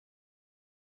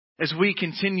As we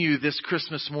continue this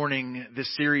Christmas morning,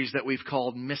 this series that we've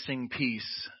called Missing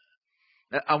Piece,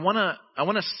 I want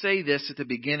to say this at the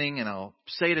beginning, and I'll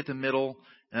say it at the middle,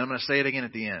 and I'm going to say it again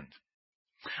at the end.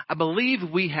 I believe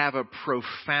we have a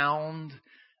profound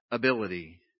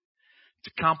ability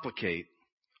to complicate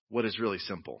what is really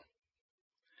simple.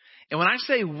 And when I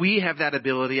say we have that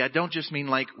ability, I don't just mean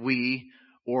like we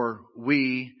or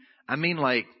we. I mean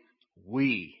like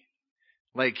we.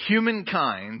 Like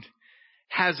humankind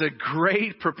has a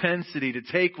great propensity to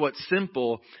take what's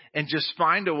simple and just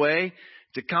find a way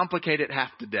to complicate it half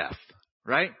to death,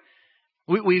 right?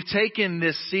 We've taken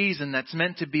this season that's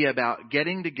meant to be about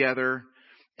getting together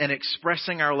and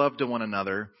expressing our love to one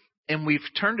another, and we've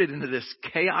turned it into this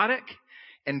chaotic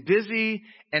and busy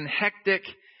and hectic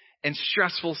and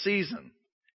stressful season.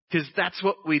 Because that's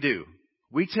what we do.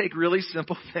 We take really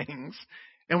simple things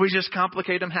and we just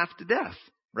complicate them half to death,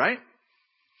 right?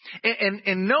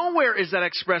 And nowhere is that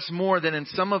expressed more than in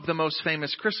some of the most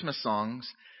famous Christmas songs.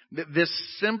 This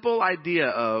simple idea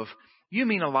of, you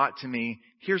mean a lot to me.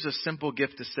 Here's a simple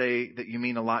gift to say that you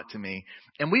mean a lot to me.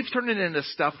 And we've turned it into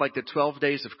stuff like the 12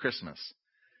 Days of Christmas.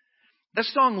 That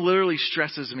song literally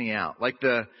stresses me out. Like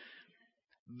the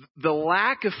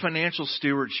lack of financial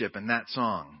stewardship in that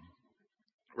song,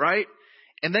 right?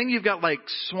 And then you've got like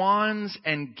swans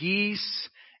and geese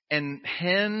and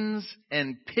hens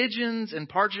and pigeons and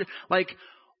partridges. Like,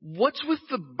 what's with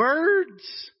the birds?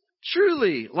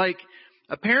 Truly. Like,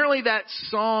 apparently that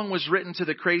song was written to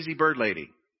the crazy bird lady,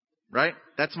 right?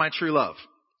 That's my true love.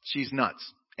 She's nuts.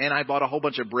 And I bought a whole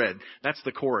bunch of bread. That's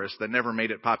the chorus that never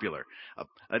made it popular.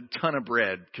 A ton of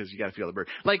bread because you got to feel the bird.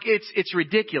 Like, it's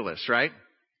ridiculous, right?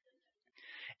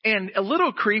 And a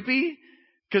little creepy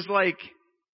because like,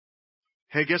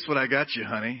 hey, guess what I got you,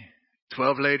 honey?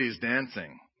 12 ladies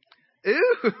dancing.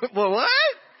 Ew, well, what?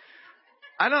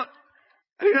 I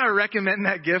do not recommend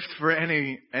that gift for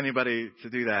anybody to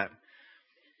do that.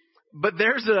 But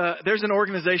there's an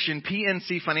organization,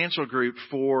 PNC Financial Group,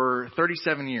 for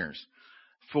 37 years,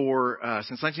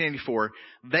 since 1984.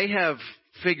 They have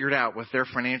figured out with their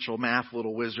financial math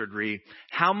little wizardry,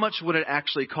 how much would it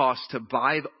actually cost to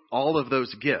buy all of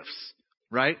those gifts,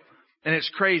 right? And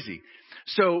it's crazy.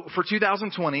 So for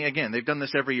 2020, again, they've done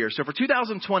this every year. So for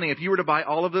 2020, if you were to buy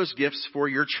all of those gifts for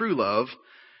your true love,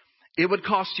 it would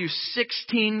cost you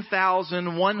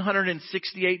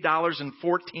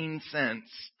 $16,168.14.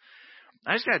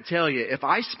 I just got to tell you, if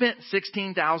I spent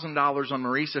 $16,000 on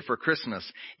Marisa for Christmas,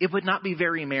 it would not be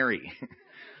very merry.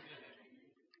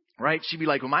 Right? She'd be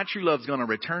like, well, my true love's going to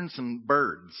return some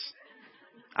birds.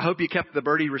 I hope you kept the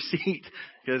birdie receipt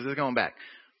because it's going back.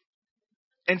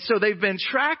 And so they've been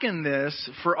tracking this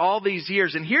for all these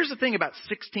years. And here's the thing about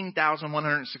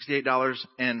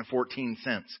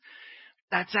 $16,168.14.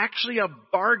 That's actually a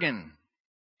bargain.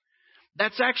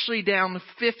 That's actually down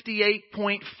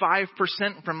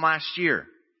 58.5% from last year.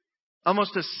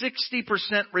 Almost a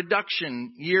 60%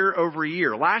 reduction year over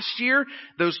year. Last year,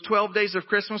 those 12 days of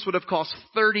Christmas would have cost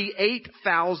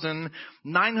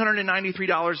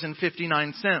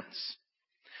 $38,993.59.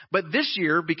 But this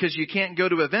year, because you can't go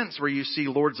to events where you see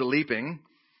Lords a Leaping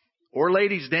or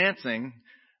ladies dancing,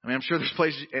 I mean, I'm sure there's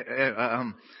places,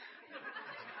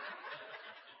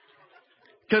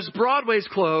 because Broadway's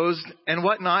closed and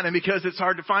whatnot, and because it's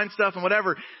hard to find stuff and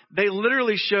whatever, they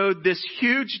literally showed this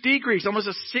huge decrease, almost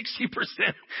a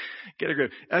 60%, get a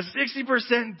grip, a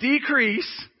 60%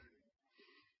 decrease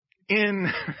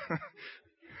in,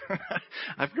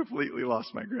 I've completely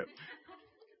lost my grip.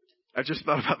 I just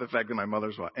thought about the fact that my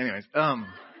mother's watching. Anyways,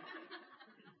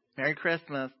 Merry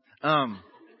Christmas.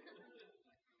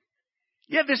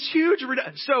 Yeah, this huge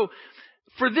so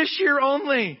for this year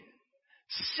only,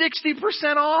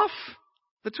 60% off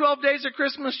the 12 days of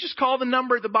Christmas. Just call the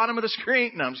number at the bottom of the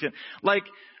screen. No, I'm just kidding. Like,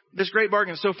 this great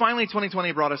bargain. So finally,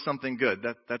 2020 brought us something good.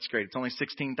 That's great. It's only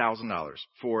 $16,000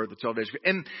 for the 12 days.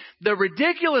 And the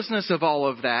ridiculousness of all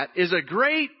of that is a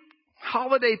great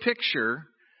holiday picture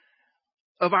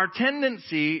of our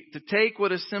tendency to take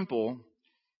what is simple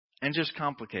and just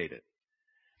complicate it.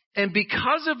 And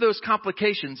because of those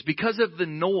complications, because of the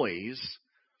noise,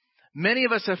 many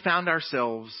of us have found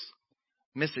ourselves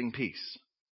missing peace.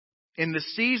 In the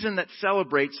season that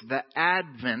celebrates the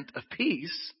advent of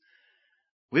peace,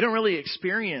 we don't really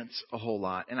experience a whole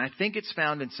lot. And I think it's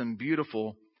found in some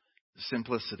beautiful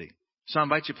simplicity. So I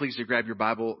invite you please to grab your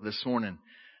Bible this morning.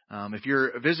 If you're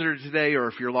a visitor today or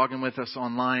if you're logging with us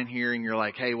online here and you're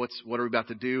like, hey, what are we about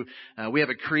to do? We have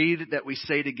a creed that we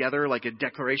say together, like a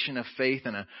declaration of faith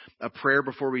and a prayer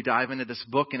before we dive into this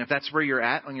book. And if that's where you're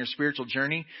at on your spiritual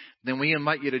journey, then we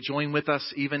invite you to join with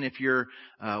us. Even if you're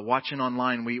watching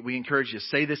online, we encourage you to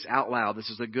say this out loud. This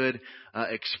is a good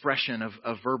expression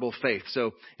of verbal faith.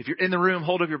 So if you're in the room,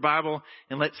 hold up your Bible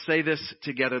and let's say this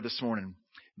together this morning.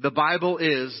 The Bible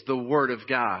is the Word of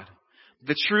God.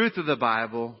 The truth of the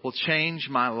Bible will change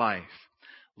my life.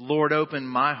 Lord, open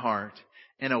my heart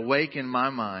and awaken my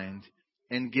mind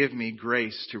and give me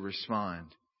grace to respond.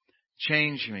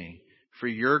 Change me for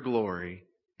your glory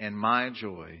and my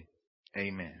joy.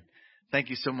 Amen.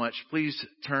 Thank you so much. Please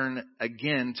turn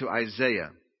again to Isaiah.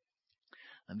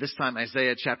 And this time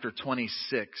Isaiah chapter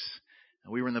 26.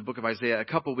 We were in the book of Isaiah a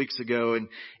couple weeks ago, and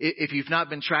if you've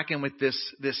not been tracking with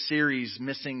this series,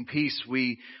 Missing Peace,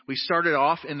 we started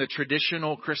off in the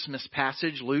traditional Christmas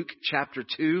passage, Luke chapter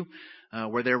 2,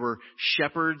 where there were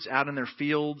shepherds out in their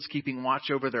fields keeping watch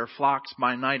over their flocks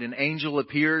by night. An angel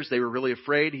appears. They were really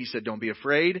afraid. He said, "Don't be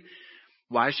afraid."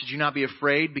 Why should you not be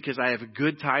afraid? Because I have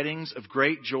good tidings of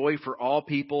great joy for all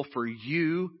people. For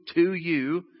you, to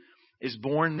you, is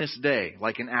born this day,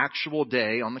 like an actual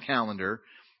day on the calendar,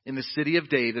 in the city of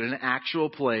David, an actual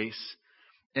place,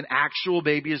 an actual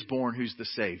baby is born who's the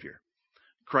Savior,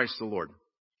 Christ the Lord.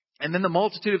 And then the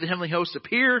multitude of the heavenly hosts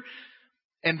appear,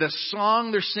 and the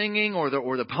song they're singing or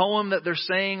the poem that they're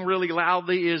saying really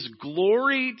loudly is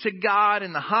glory to God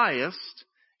in the highest,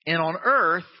 and on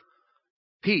earth,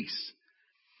 peace.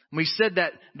 We said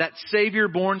that Savior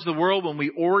born to the world, when we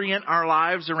orient our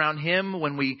lives around Him,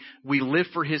 when we live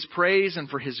for His praise and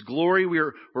for His glory,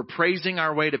 we're praising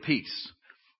our way to peace.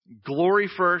 Glory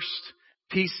first,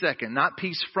 peace second. Not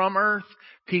peace from earth,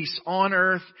 peace on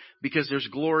earth, because there's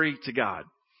glory to God.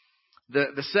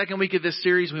 The second week of this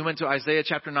series, we went to Isaiah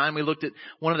chapter 9. We looked at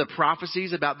one of the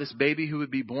prophecies about this baby who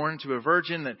would be born to a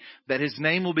virgin, that his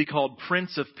name will be called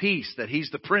Prince of Peace, that he's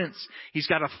the prince. He's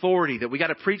got authority, that we got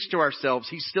to preach to ourselves.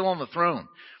 He's still on the throne.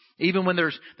 Even when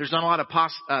there's not a lot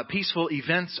of peaceful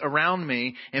events around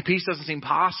me and peace doesn't seem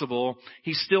possible,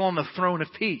 He's still on the throne of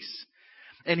peace.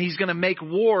 And He's going to make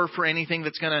war for anything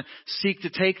that's going to seek to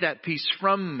take that peace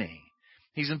from me.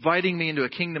 He's inviting me into a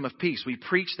kingdom of peace. We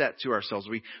preach that to ourselves.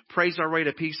 We praise our way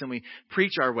to peace and we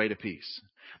preach our way to peace.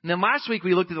 And then last week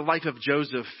we looked at the life of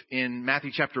Joseph in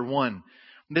Matthew chapter 1.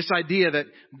 This idea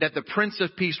that the Prince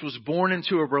of Peace was born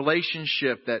into a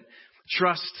relationship that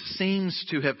trust seems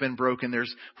to have been broken.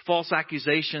 There's false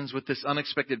accusations with this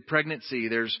unexpected pregnancy.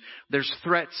 There's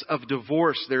threats of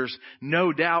divorce. There's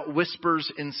no doubt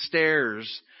whispers and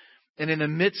stares. And in the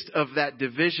midst of that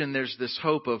division, there's this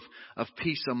hope of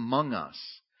peace among us.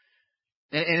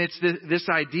 And it's this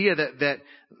idea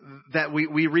that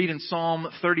we read in Psalm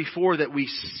 34 that we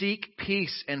seek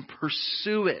peace and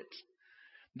pursue it.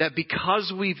 That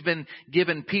because we've been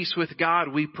given peace with God,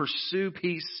 we pursue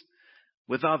peace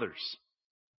with others.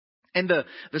 And the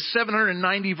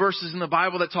 790 verses in the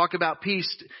Bible that talk about peace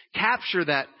capture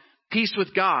that peace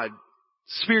with God,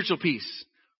 spiritual peace,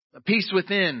 peace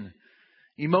within,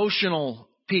 emotional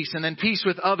peace, and then peace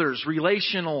with others,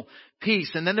 relational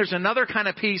peace. And then there's another kind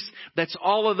of peace that's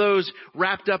all of those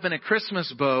wrapped up in a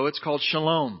Christmas bow. It's called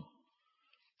shalom.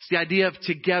 It's the idea of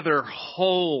together,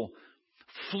 whole,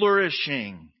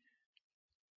 flourishing,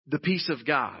 the peace of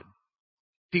God.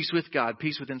 Peace with God,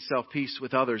 peace within self, peace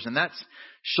with others. And that's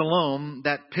shalom.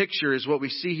 That picture is what we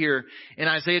see here in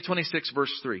Isaiah 26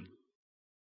 verse 3. It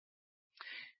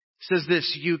says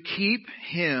this, you keep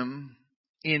him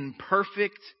in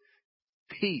perfect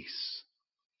peace,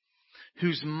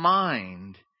 whose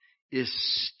mind is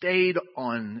stayed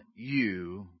on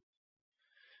you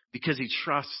because he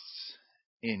trusts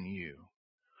in you.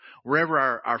 Wherever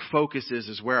our focus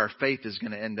is where our faith is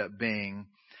going to end up being.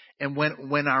 And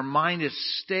when our mind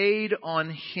is stayed on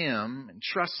Him and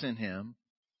trusts in Him,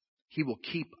 He will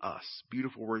keep us.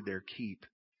 Beautiful word there, keep.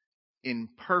 In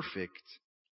perfect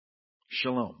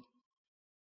shalom.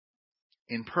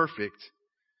 In perfect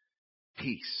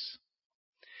peace.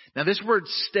 Now this word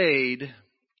stayed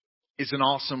is an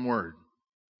awesome word.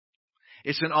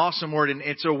 It's an awesome word, and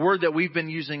it's a word that we've been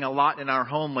using a lot in our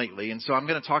home lately. And so I'm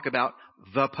going to talk about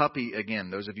the puppy again.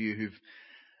 Those of you who've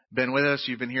been with us,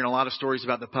 you've been hearing a lot of stories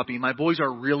about the puppy. My boys are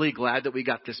really glad that we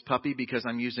got this puppy because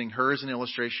I'm using her as an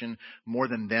illustration more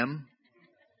than them.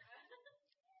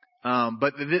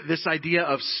 But this idea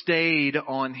of stayed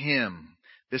on him,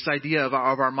 this idea of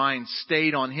our mind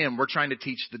stayed on him. We're trying to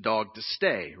teach the dog to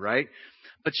stay, right?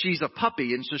 But she's a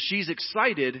puppy, and so she's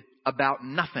excited about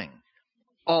nothing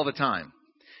all the time.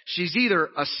 She's either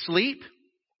asleep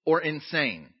or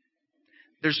insane.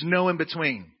 There's no in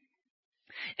between.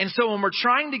 And so when we're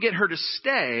trying to get her to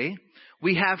stay,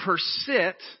 we have her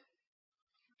sit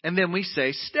and then we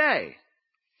say stay.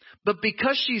 But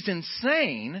because she's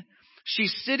insane,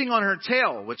 she's sitting on her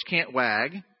tail, which can't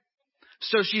wag.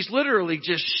 So she's literally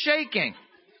just shaking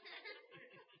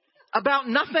about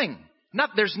nothing.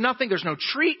 There's nothing. There's no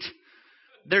treat.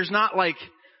 There's not like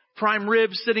prime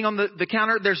rib sitting on the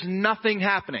counter. There's nothing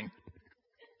happening.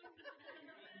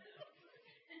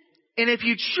 And if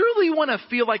you truly want to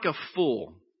feel like a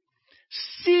fool,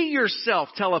 see yourself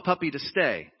tell a puppy to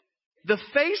stay. The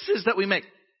faces that we make,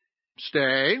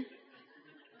 stay.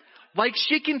 Like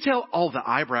she can tell, oh, the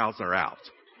eyebrows are out.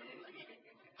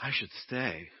 I should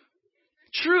stay.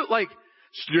 True, like,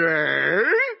 stay.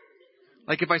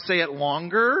 Like if I say it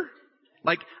longer,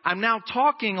 like I'm now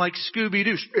talking like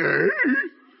Scooby-Doo. Stay.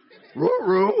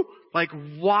 Roo-roo. Like,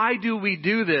 why do we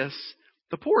do this?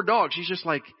 The poor dog, she's just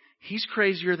like, he's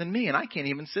crazier than me and I can't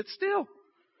even sit still.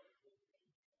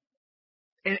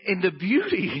 And the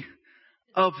beauty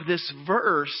of this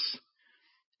verse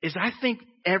is I think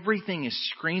everything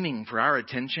is screaming for our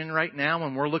attention right now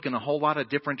and we're looking a whole lot of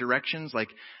different directions. Like,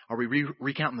 are we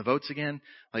recounting the votes again?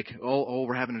 Like, oh,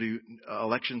 we're having to do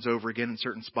elections over again in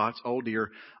certain spots. Oh dear.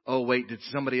 Oh wait, did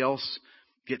somebody else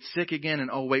get sick again? And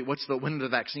oh wait, when are the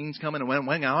vaccines coming? And when am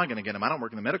I going to get them? I don't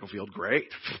work in the medical field. Great.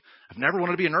 I've never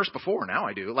wanted to be a nurse before. Now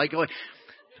I do. Like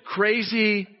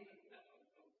crazy.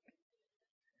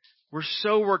 We're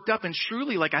so worked up, and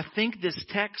truly, like, I think this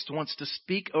text wants to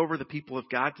speak over the people of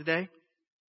God today.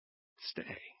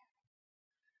 Stay.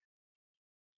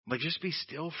 Like, just be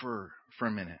still for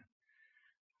a minute.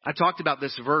 I talked about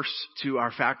this verse to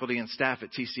our faculty and staff at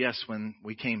TCS when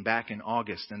we came back in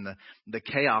August, and the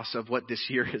chaos of what this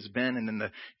year has been, and then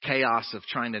the chaos of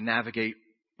trying to navigate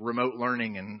remote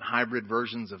learning and hybrid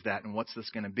versions of that, and what's this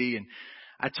going to be. And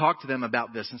I talked to them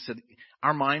about this and said,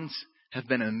 our minds have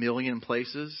been a million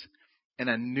places, and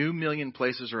a new million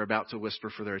places are about to whisper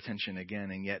for their attention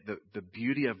again. And yet the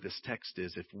beauty of this text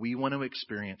is if we want to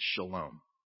experience shalom,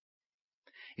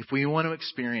 if we want to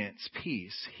experience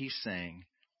peace, he's saying,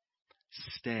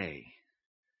 stay,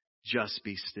 just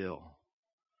be still.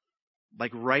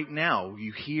 Like right now,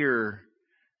 you hear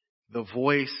the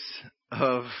voice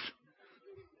of,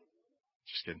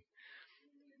 just kidding.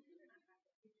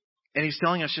 And he's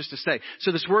telling us just to stay.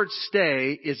 So this word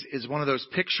stay is one of those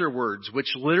picture words,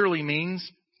 which literally means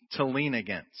to lean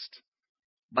against.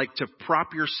 Like to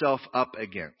prop yourself up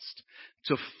against.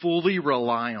 To fully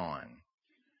rely on.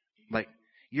 Like,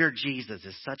 your Jesus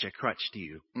is such a crutch to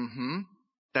you.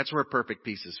 That's where perfect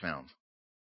peace is found.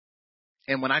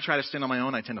 And when I try to stand on my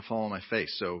own, I tend to fall on my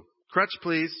face. So, crutch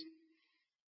please.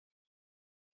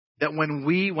 That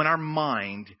when our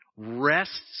mind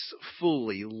rests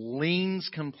fully, leans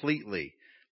completely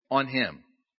on him,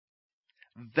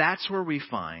 that's where we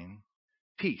find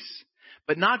peace.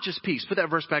 But not just peace. Put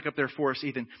that verse back up there for us,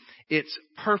 Ethan. It's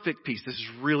perfect peace. This is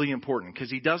really important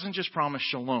because he doesn't just promise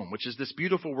shalom, which is this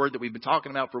beautiful word that we've been talking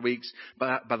about for weeks.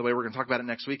 By the way, we're going to talk about it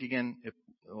next week again, if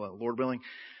Lord willing.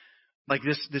 Like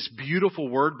this beautiful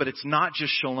word, but it's not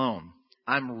just shalom.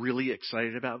 I'm really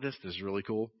excited about this. This is really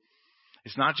cool.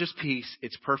 It's not just peace,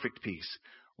 it's perfect peace.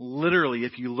 Literally,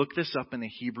 if you look this up in the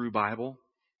Hebrew Bible,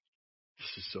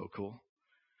 this is so cool.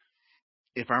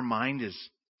 If our mind is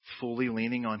fully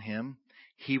leaning on him,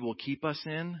 he will keep us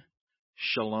in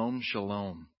shalom,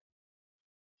 shalom.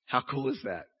 How cool is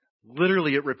that?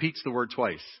 Literally, it repeats the word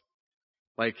twice.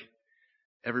 Like,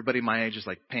 everybody my age is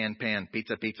like, pan, pan,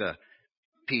 pizza, pizza,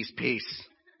 peace, peace.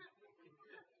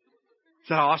 Is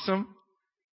that awesome?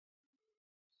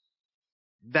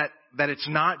 That it's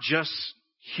not just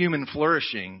human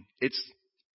flourishing, it's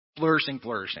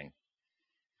flourishing.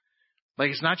 Like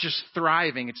it's not just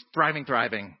thriving, it's thriving.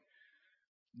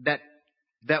 That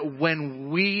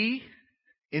when we,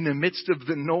 in the midst of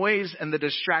the noise and the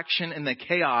distraction and the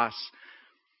chaos,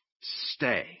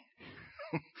 stay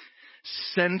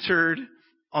centered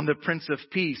on the Prince of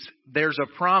Peace, there's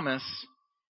a promise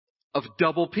of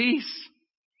double peace,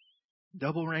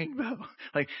 double rainbow,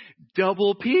 like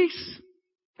double peace.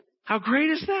 How great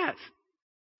is that?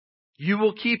 You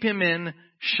will keep him in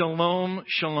shalom,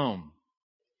 shalom,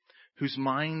 whose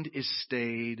mind is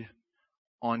stayed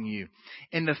on you.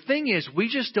 And the thing is, we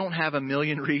just don't have a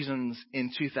million reasons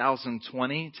in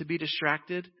 2020 to be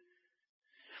distracted.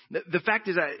 The fact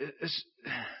is,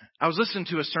 I was listening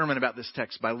to a sermon about this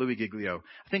text by Louis Giglio.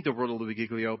 I think the world of Louis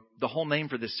Giglio, the whole name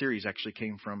for this series actually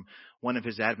came from one of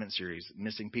his Advent series,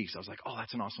 Missing Peace. I was like, oh,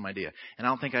 that's an awesome idea. And I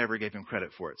don't think I ever gave him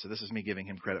credit for it. So this is me giving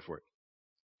him credit for it.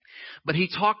 But he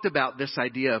talked about this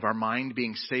idea of our mind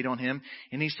being stayed on him.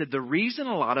 And he said the reason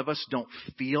a lot of us don't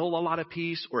feel a lot of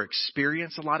peace or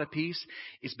experience a lot of peace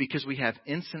is because we have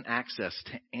instant access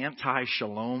to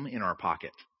anti-shalom in our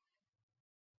pocket.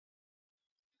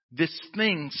 This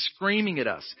thing screaming at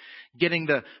us, getting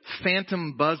the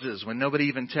phantom buzzes when nobody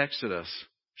even texted us.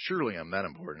 Surely I'm that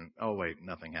important. Oh, wait,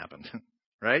 nothing happened.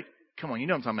 Right? Come on, you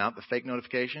know what I'm talking about, the fake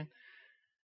notification.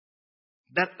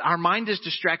 That our mind is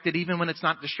distracted even when it's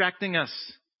not distracting us.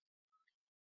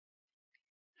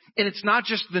 And it's not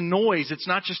just the noise. It's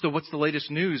not just the what's the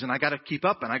latest news and I got to keep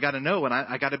up and I got to know and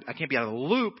I can't be out of the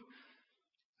loop.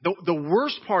 The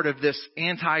worst part of this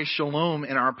anti-shalom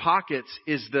in our pockets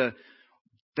is the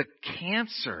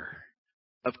cancer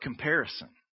of comparison.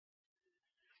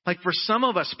 Like for some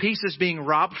of us, peace is being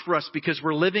robbed for us because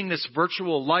we're living this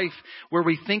virtual life where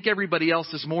we think everybody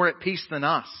else is more at peace than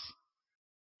us.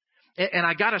 And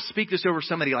I got to speak this over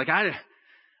somebody. Like I'm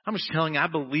just telling you, I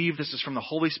believe this is from the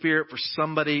Holy Spirit for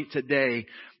somebody today.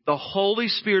 The Holy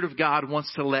Spirit of God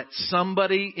wants to let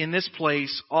somebody in this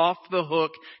place off the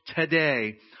hook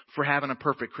today for having a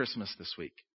perfect Christmas this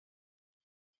week.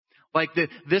 Like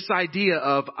this idea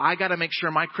of, I got to make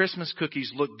sure my Christmas cookies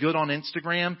look good on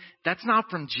Instagram. That's not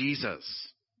from Jesus.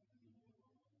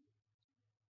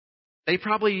 They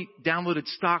probably downloaded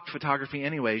stock photography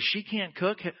anyway. She can't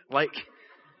cook. Like,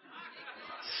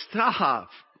 stop.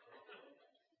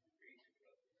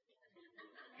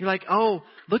 You're like, oh,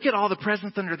 look at all the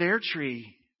presents under their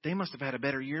tree. They must have had a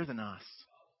better year than us.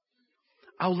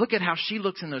 Oh, look at how she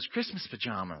looks in those Christmas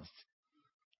pajamas.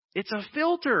 It's a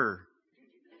filter.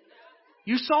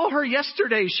 You saw her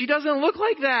yesterday. She doesn't look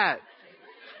like that.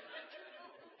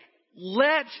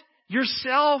 Let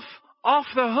yourself off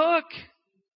the hook.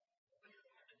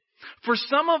 For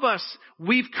some of us,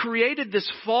 we've created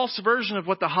this false version of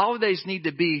what the holidays need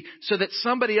to be so that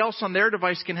somebody else on their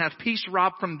device can have peace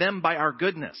robbed from them by our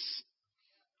goodness.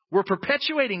 We're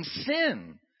perpetuating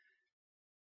sin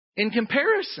in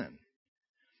comparison.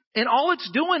 And all it's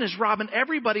doing is robbing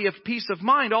everybody of peace of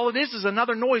mind. All it is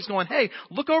another noise going, hey,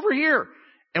 look over here.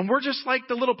 And we're just like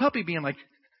the little puppy being like,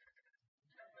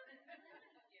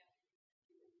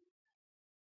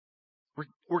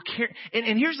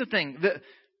 and here's the thing,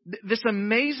 this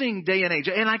amazing day and age,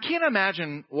 and I can't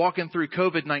imagine walking through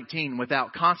COVID-19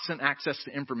 without constant access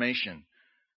to information.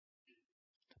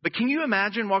 But can you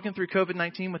imagine walking through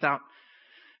COVID-19 without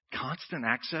constant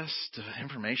access to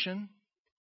information?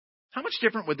 How much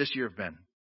different would this year have been?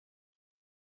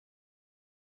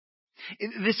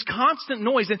 This constant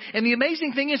noise. And the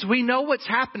amazing thing is we know what's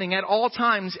happening at all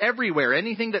times everywhere.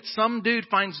 Anything that some dude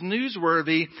finds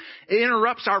newsworthy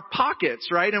interrupts our pockets,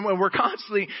 right? And we're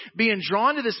constantly being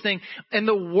drawn to this thing. And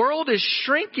the world is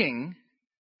shrinking.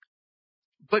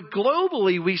 But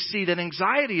globally we see that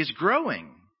anxiety is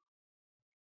growing.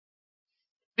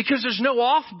 Because there's no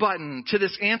off button to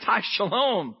this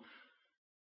anti-shalom.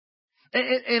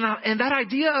 And that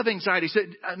idea of anxiety, so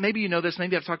maybe you know this,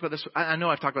 maybe I've talked about this, I know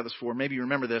I've talked about this before, maybe you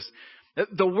remember this.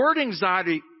 The word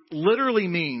anxiety literally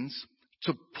means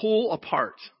to pull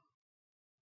apart.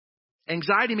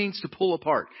 Anxiety means to pull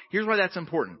apart. Here's why that's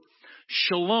important.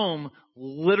 Shalom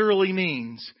literally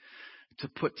means to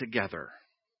put together.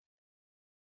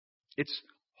 It's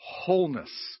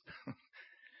wholeness.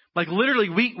 Like literally,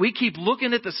 we keep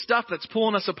looking at the stuff that's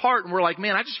pulling us apart and we're like,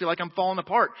 man, I just feel like I'm falling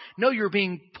apart. No, you're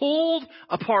being pulled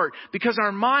apart because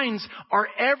our minds are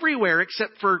everywhere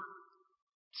except for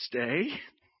stay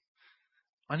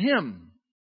on Him.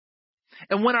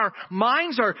 And when our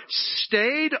minds are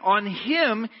stayed on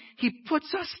Him, He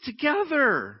puts us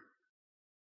together.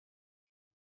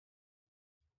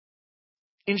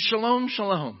 In shalom,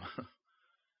 shalom.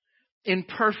 In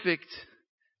perfect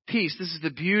peace. This is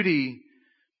the beauty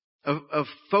of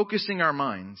focusing our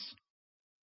minds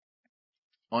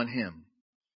on Him.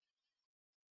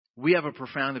 We have a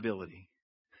profound ability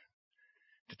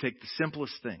to take the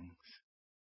simplest things,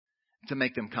 to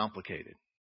make them complicated.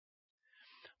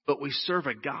 But we serve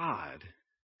a God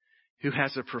who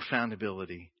has a profound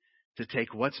ability to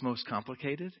take what's most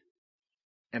complicated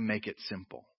and make it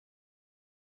simple.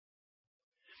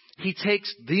 He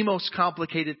takes the most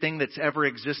complicated thing that's ever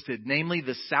existed, namely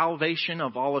the salvation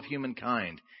of all of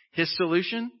humankind. His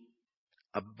solution?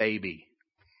 A baby.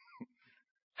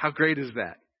 How great is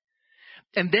that?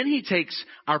 And then He takes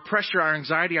our pressure, our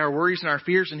anxiety, our worries, and our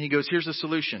fears, and He goes, here's the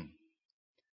solution.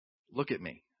 Look at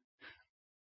me.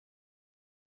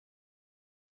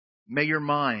 May your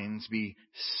minds be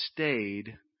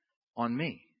stayed on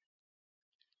me.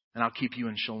 And I'll keep you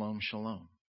in shalom, shalom.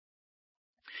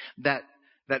 That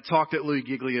talk that Louis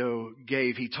Giglio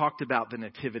gave, he talked about the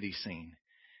nativity scene.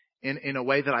 in a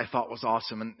way that I thought was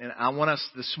awesome. And I want us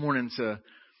this morning to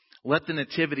let the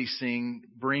nativity scene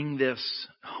bring this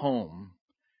home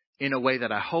in a way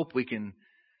that I hope we can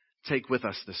take with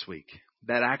us this week,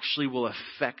 that actually will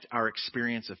affect our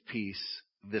experience of peace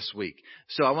this week.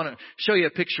 So I want to show you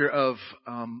a picture of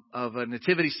a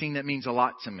nativity scene that means a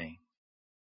lot to me.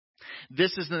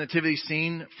 This is the nativity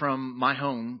scene from my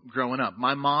home growing up.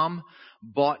 My mom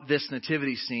bought this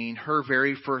nativity scene her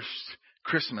very first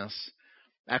Christmas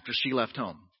after she left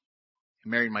home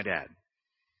and married my dad.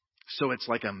 So it's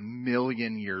like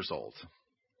 1,000,000 years old.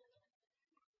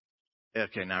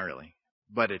 Okay, not really,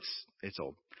 but it's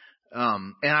old.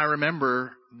 And I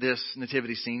remember this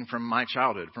nativity scene from my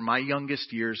childhood. From my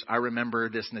youngest years, I remember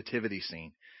this nativity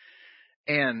scene.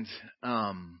 And,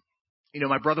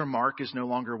 my brother Mark is no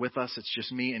longer with us. It's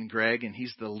just me and Greg, and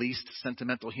he's the least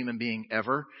sentimental human being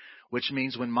ever, which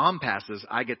means when mom passes,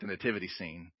 I get the nativity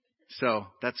scene. So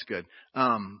that's good.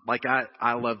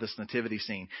 I love this nativity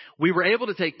scene. We were able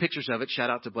to take pictures of it. Shout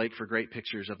out to Blake for great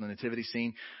pictures of the nativity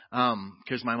scene.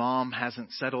 Cause my mom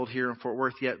hasn't settled here in Fort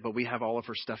Worth yet, but we have all of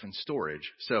her stuff in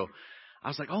storage. So I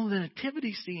was like, oh, the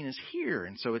nativity scene is here.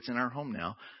 And so it's in our home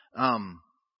now.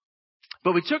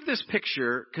 But we took this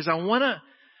picture cause I want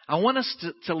us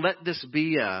to let this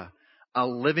be a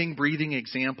living, breathing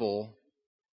example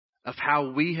of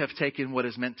how we have taken what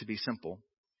is meant to be simple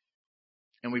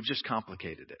and we've just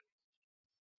complicated it.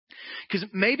 Because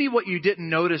maybe what you didn't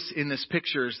notice in this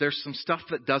picture is there's some stuff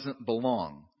that doesn't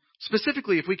belong.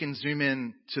 Specifically, if we can zoom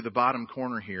in to the bottom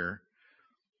corner here,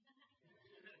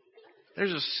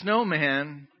 there's a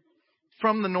snowman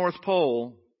from the North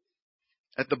Pole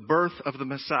at the birth of the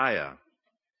Messiah.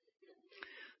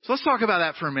 So let's talk about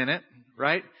that for a minute,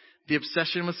 right? The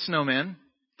obsession with snowmen.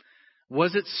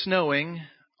 Was it snowing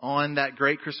on that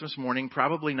great Christmas morning?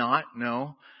 Probably not,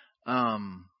 no.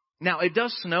 Now, it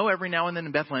does snow every now and then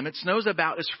in Bethlehem. It snows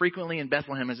about as frequently in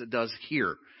Bethlehem as it does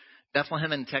here.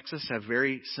 Bethlehem and Texas have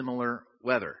very similar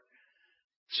weather.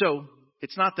 So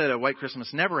it's not that a white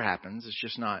Christmas never happens. It's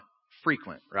just not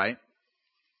frequent, right?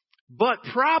 But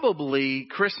probably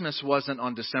Christmas wasn't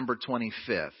on December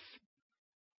 25th.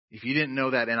 If you didn't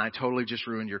know that, and I totally just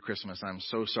ruined your Christmas, I'm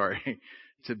so sorry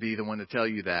to be the one to tell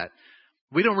you that.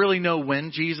 We don't really know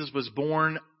when Jesus was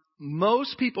born.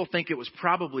 Most people think it was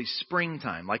probably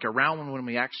springtime, like around when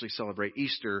we actually celebrate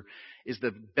Easter is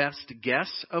the best guess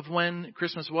of when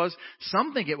Christmas was.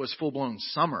 Some think it was full-blown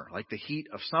summer, like the heat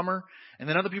of summer. And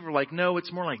then other people are like, no,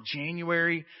 it's more like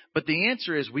January. But the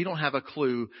answer is we don't have a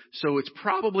clue. So it's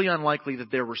probably unlikely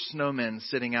that there were snowmen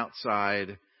sitting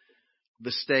outside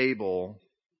the stable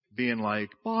being like,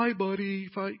 bye,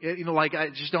 buddy. I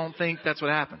just don't think that's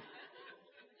what happened.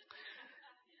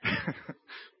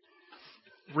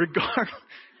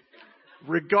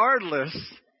 Regardless,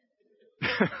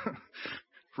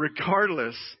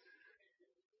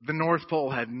 the North Pole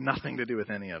had nothing to do with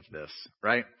any of this,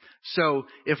 right? So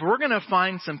if we're going to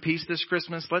find some peace this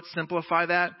Christmas, let's simplify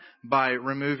that by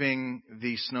removing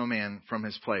the snowman from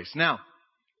his place. Now,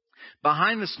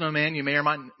 behind the snowman, you may or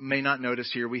may not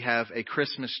notice here, we have a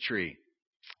Christmas tree.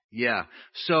 Yeah.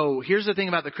 So here's the thing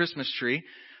about the Christmas tree.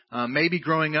 Maybe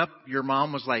growing up, your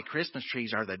mom was like, Christmas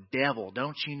trees are the devil.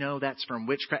 Don't you know that's from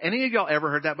witchcraft? Any of y'all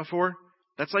ever heard that before?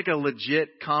 That's like a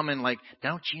legit common, like,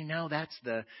 don't you know that's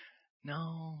the...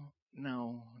 No,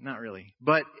 not really.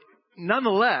 But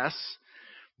nonetheless,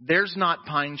 there's not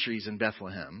pine trees in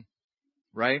Bethlehem,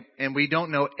 right? And we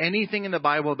don't know anything in the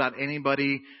Bible about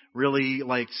anybody really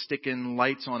like sticking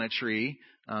lights on a tree,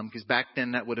 because back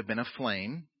then that would have been a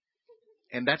flame.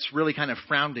 And that's really kind of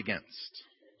frowned against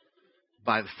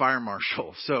by the fire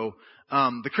marshal. So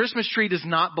the Christmas tree does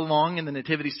not belong in the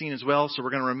nativity scene as well. So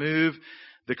we're going to remove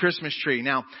the Christmas tree.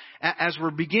 Now, as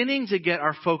we're beginning to get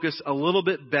our focus a little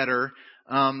bit better,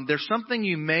 there's something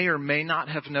you may or may not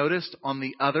have noticed on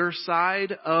the other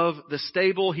side of the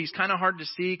stable. He's kind of hard to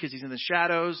see because he's in the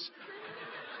shadows.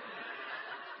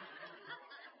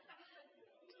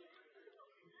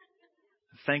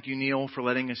 Thank you, Neil, for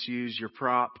letting us use your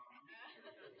prop.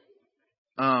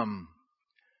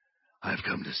 I've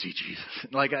come to see Jesus.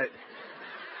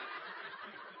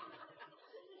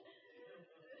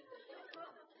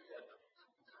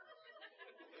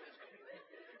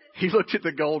 He looked at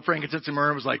the gold, frankincense, and myrrh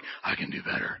and was like, I can do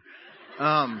better.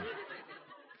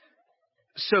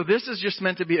 So this is just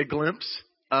meant to be a glimpse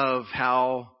of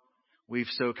how we've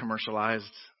so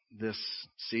commercialized this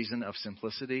season of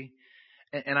simplicity.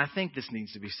 And I think this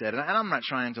needs to be said. And I'm not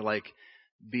trying to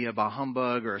be a bah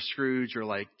humbug or a Scrooge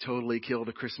or totally kill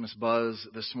the Christmas buzz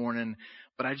this morning.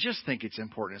 But I just think it's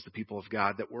important as the people of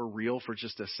God that we're real for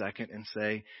just a second and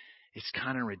say, it's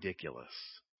kind of ridiculous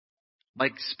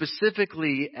Like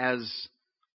specifically as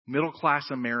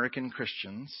middle-class American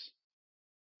Christians,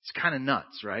 it's kind of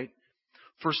nuts, right?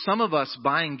 For some of us,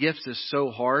 buying gifts is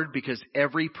so hard because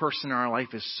every person in our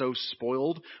life is so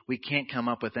spoiled, we can't come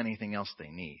up with anything else they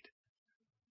need.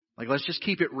 Like, let's just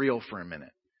keep it real for a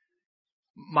minute.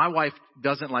 My wife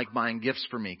doesn't like buying gifts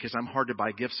for me because I'm hard to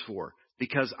buy gifts for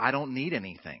because I don't need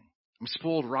anything. I'm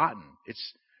spoiled rotten.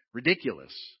 It's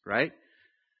ridiculous, right?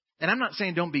 And I'm not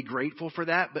saying don't be grateful for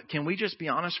that, but can we just be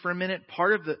honest for a minute?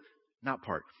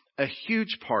 A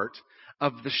huge part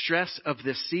of the stress of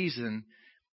this season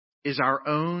is our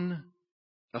own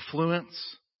affluence,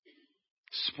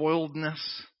 spoiledness,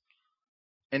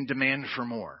 and demand for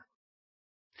more.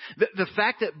 The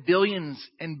fact that billions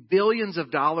and billions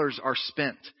of dollars are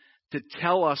spent to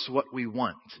tell us what we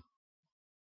want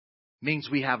means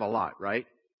we have a lot, right?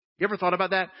 You ever thought about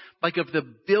that? Like of the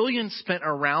billions spent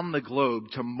around the globe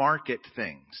to market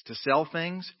things, to sell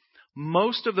things,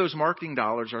 most of those marketing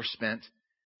dollars are spent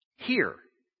here.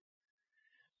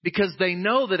 Because they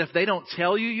know that if they don't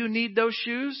tell you you need those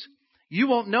shoes, you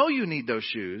won't know you need those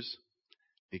shoes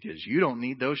because you don't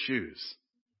need those shoes.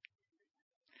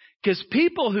 Because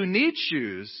people who need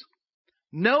shoes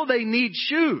know they need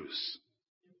shoes.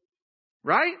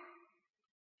 Right?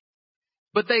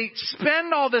 But they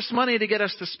spend all this money to get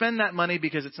us to spend that money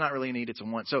because it's not really a need, it's a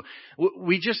want. So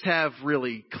we just have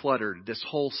really cluttered this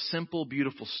whole simple,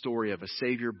 beautiful story of a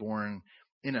Savior born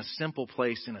in a simple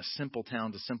place, in a simple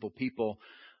town to simple people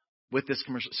with this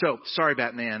commercial. So, sorry,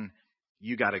 Batman,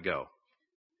 you got to go.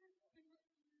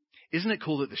 Isn't it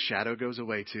cool that the shadow goes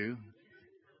away too?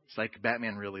 It's like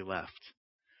Batman really left.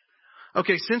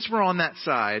 Okay, since we're on that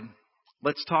side,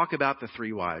 let's talk about the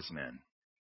three wise men.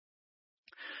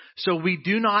 So we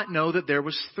do not know that there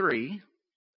was three.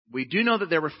 We do know that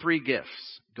there were three gifts: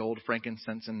 gold,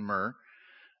 frankincense, and myrrh.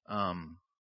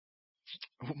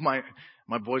 My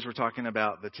boys were talking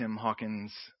about the Tim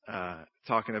Hawkins,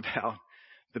 talking about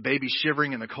the baby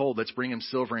shivering in the cold. Let's bring him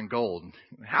silver and gold.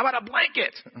 How about a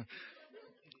blanket?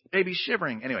 Baby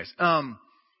shivering. Anyways,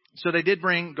 so they did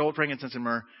bring gold, frankincense, and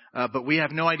myrrh, but we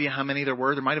have no idea how many there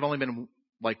were. There might have only been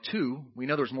like two. We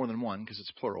know there's more than one because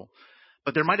it's plural.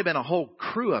 But there might have been a whole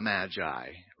crew of magi,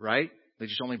 right? They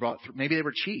just only brought, maybe they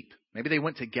were cheap. Maybe they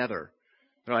went together.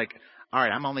 They're like, all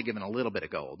right, I'm only giving a little bit of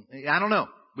gold. I don't know.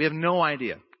 We have no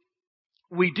idea.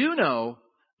 We do know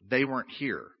they weren't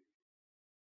here.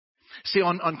 See,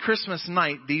 on Christmas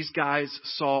night, these guys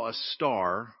saw a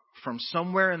star from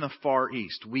somewhere in the Far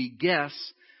East. We guess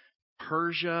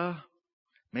Persia,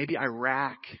 maybe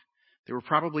Iraq. They were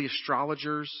probably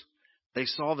astrologers. They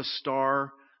saw the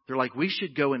star. They're like, we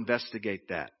should go investigate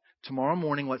that. Tomorrow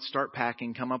morning, let's start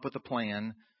packing, come up with a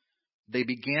plan. They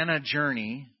began a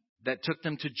journey that took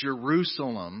them to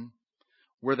Jerusalem,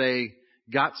 where they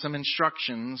got some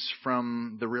instructions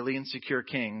from the really insecure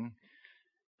king.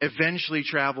 Eventually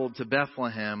traveled to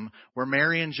Bethlehem, where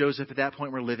Mary and Joseph at that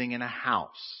point were living in a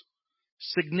house.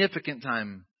 Significant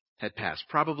time had passed,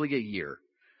 probably a year,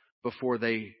 before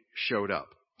they showed up.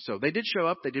 So they did show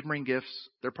up. They did bring gifts.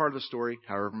 They're part of the story,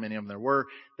 however many of them there were.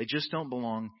 They just don't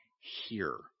belong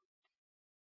here.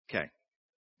 Okay.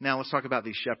 Now let's talk about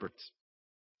these shepherds.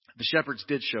 The shepherds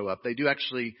did show up. They do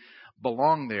actually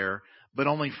belong there, but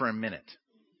only for a minute.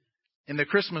 In the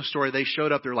Christmas story, they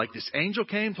showed up. They're like, this angel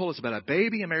came, told us about a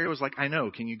baby. And Mary was like, I know.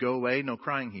 Can you go away? No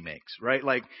crying he makes. Right?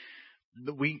 Like,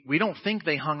 we don't think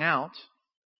they hung out.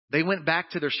 They went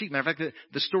back to their sheep. Matter of fact,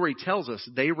 the story tells us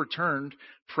they returned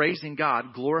praising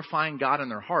God, glorifying God in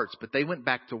their hearts, but they went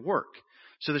back to work.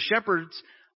 So the shepherds,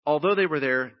 although they were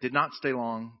there, did not stay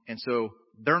long. And so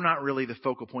they're not really the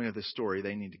focal point of this story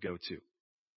they need to go to.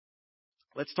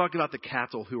 Let's talk about the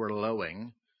cattle who are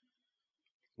lowing,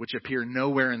 which appear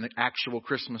nowhere in the actual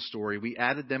Christmas story. We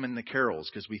added them in the carols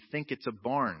because we think it's a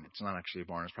barn. It's not actually a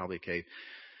barn. It's probably a cave.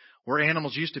 Where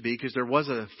animals used to be, because there was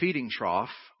a feeding trough.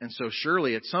 And so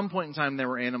surely at some point in time there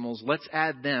were animals. Let's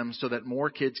add them so that more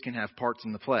kids can have parts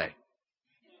in the play.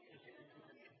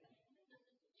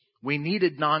 We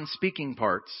needed non-speaking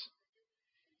parts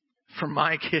for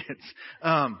my kids.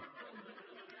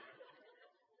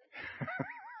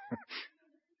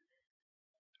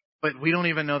 But we don't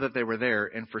even know that they were there.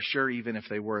 And for sure, even if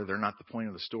they were, they're not the point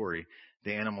of the story.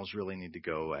 The animals really need to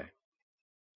go away.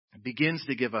 It begins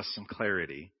to give us some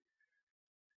clarity.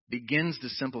 Begins to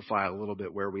simplify a little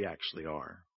bit where we actually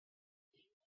are.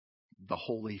 The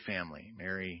Holy Family,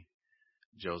 Mary,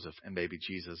 Joseph, and baby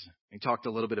Jesus. We talked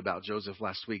a little bit about Joseph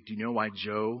last week. Do you know why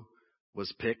Joe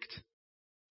was picked?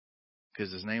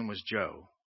 Because his name was Joe.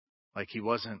 Like he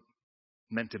wasn't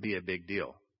meant to be a big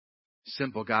deal.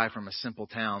 Simple guy from a simple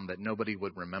town that nobody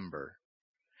would remember.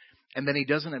 And then he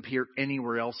doesn't appear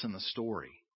anywhere else in the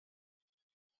story.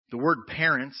 The word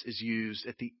parents is used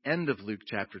at the end of Luke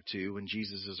chapter 2 when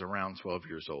Jesus is around 12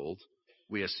 years old.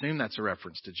 We assume that's a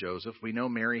reference to Joseph. We know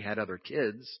Mary had other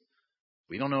kids.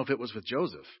 We don't know if it was with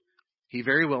Joseph. He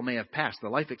very well may have passed. The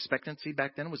life expectancy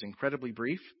back then was incredibly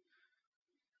brief.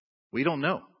 We don't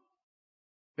know.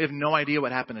 We have no idea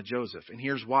what happened to Joseph. And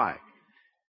here's why.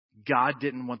 God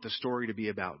didn't want the story to be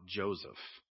about Joseph.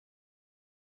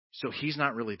 So he's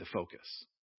not really the focus.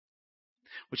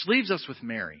 Which leaves us with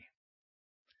Mary.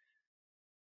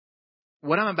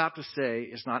 What I'm about to say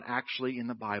is not actually in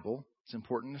the Bible. It's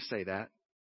important to say that.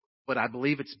 But I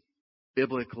believe it's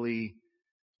biblically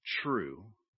true.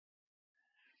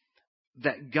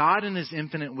 That God in His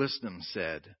infinite wisdom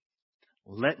said,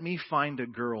 let me find a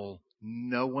girl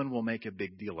no one will make a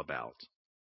big deal about.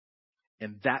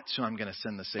 And that's who I'm going to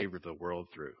send the Savior of the world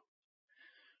through.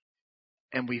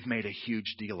 And we've made a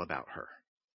huge deal about her.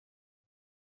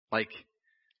 Like,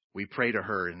 we pray to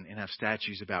her and have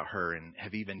statues about her and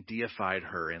have even deified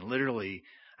her. And literally,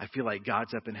 I feel like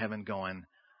God's up in heaven going,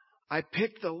 I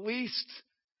picked the least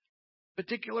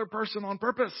particular person on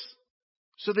purpose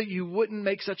so that you wouldn't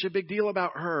make such a big deal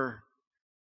about her.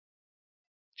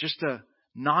 Just a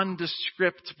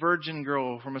nondescript virgin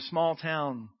girl from a small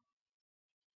town.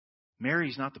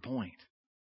 Mary's not the point.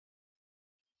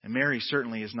 And Mary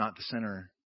certainly is not the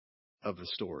center of the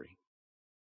story.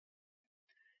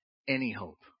 Any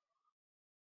hope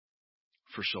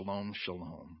for shalom,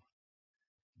 shalom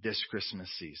this Christmas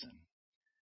season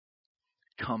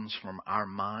comes from our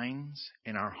minds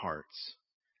and our hearts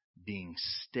being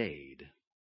stayed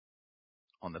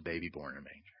on the baby born in a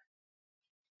manger.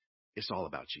 It's all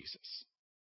about Jesus.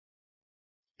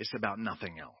 It's about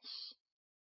nothing else.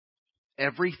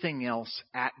 Everything else,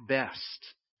 at best,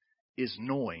 is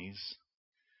noise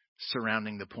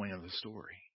surrounding the point of the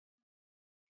story.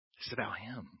 It's about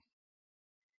Him.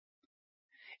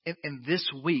 And this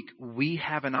week, we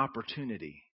have an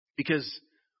opportunity because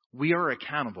we are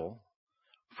accountable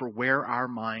for where our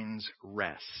minds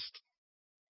rest.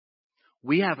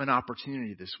 We have an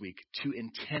opportunity this week to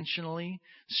intentionally,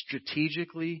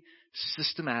 strategically,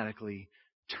 systematically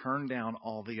turn down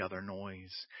all the other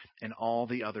noise and all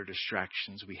the other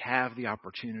distractions. We have the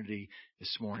opportunity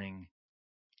this morning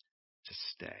to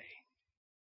stay,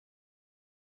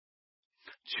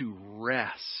 to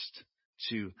rest,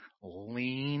 to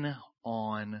lean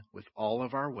on with all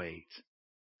of our weight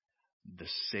the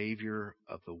Savior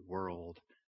of the world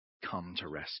come to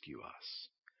rescue us.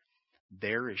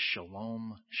 There is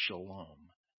shalom, shalom,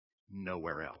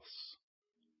 nowhere else.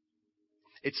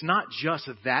 It's not just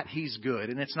that He's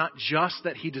good, and it's not just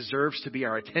that He deserves to be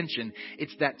our attention.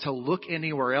 It's that to look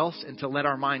anywhere else and to let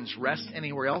our minds rest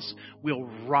anywhere else will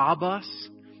rob us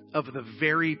of the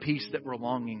very peace that we're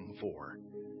longing for.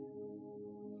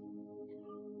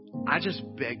 I just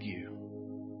beg you,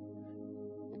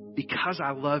 because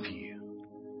I love you,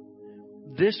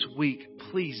 this week,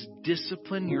 please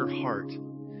discipline your heart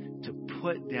to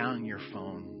put down your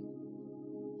phone,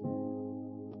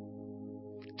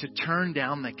 to turn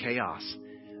down the chaos.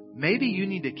 Maybe you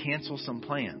need to cancel some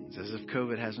plans, as if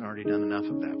COVID hasn't already done enough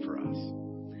of that for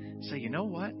us. Say, you know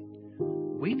what?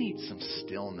 We need some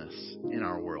stillness in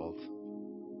our world.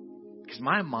 Because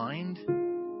my mind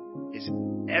is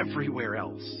everywhere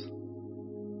else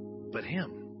but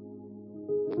Him.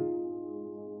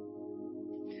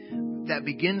 That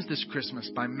begins this Christmas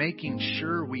by making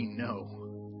sure we know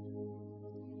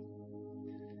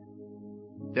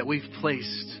that we've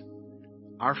placed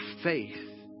our faith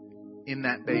in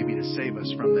that baby to save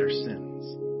us from their sins.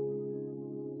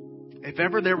 If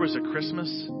ever there was a Christmas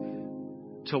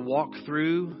to walk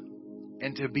through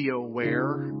and to be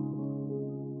aware,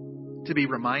 to be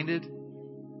reminded,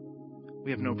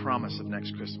 we have no promise of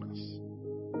next Christmas.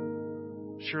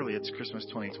 Surely it's Christmas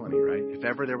 2020, right? If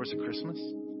ever there was a Christmas.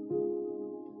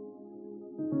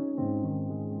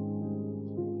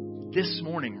 This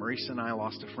morning, Marisa and I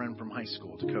lost a friend from high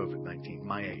school to COVID-19,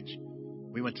 my age.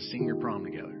 We went to senior prom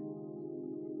together.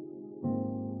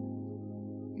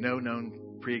 No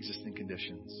known pre-existing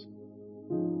conditions.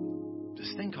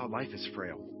 This thing called life is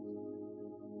frail.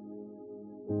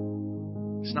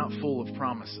 It's not full of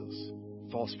promises,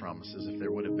 false promises, if there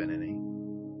would have been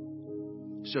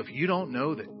any. So if you don't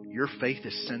know that your faith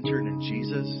is centered in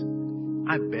Jesus,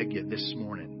 I beg you this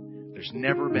morning, there's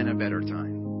never been a better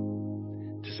time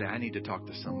to say, I need to talk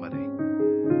to somebody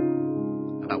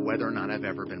about whether or not I've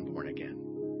ever been born again.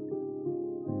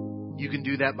 You can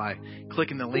do that by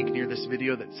clicking the link near this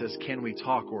video that says, Can We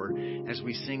Talk? Or as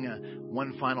we sing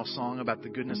one final song about the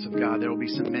goodness of God, there will be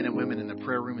some men and women in the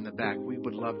prayer room in the back. We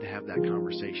would love to have that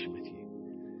conversation with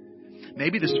you.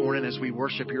 Maybe this morning as we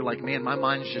worship, you're like, man, my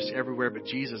mind's just everywhere but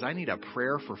Jesus. I need a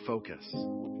prayer for focus.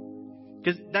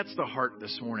 Because that's the heart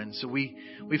this morning. So we've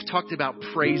talked about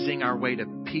praising our way to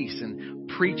peace and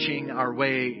preaching our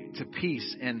way to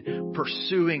peace and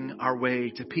pursuing our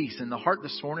way to peace. And the heart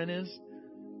this morning is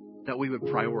that we would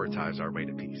prioritize our way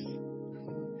to peace.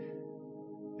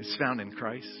 It's found in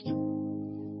Christ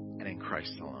and in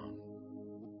Christ alone.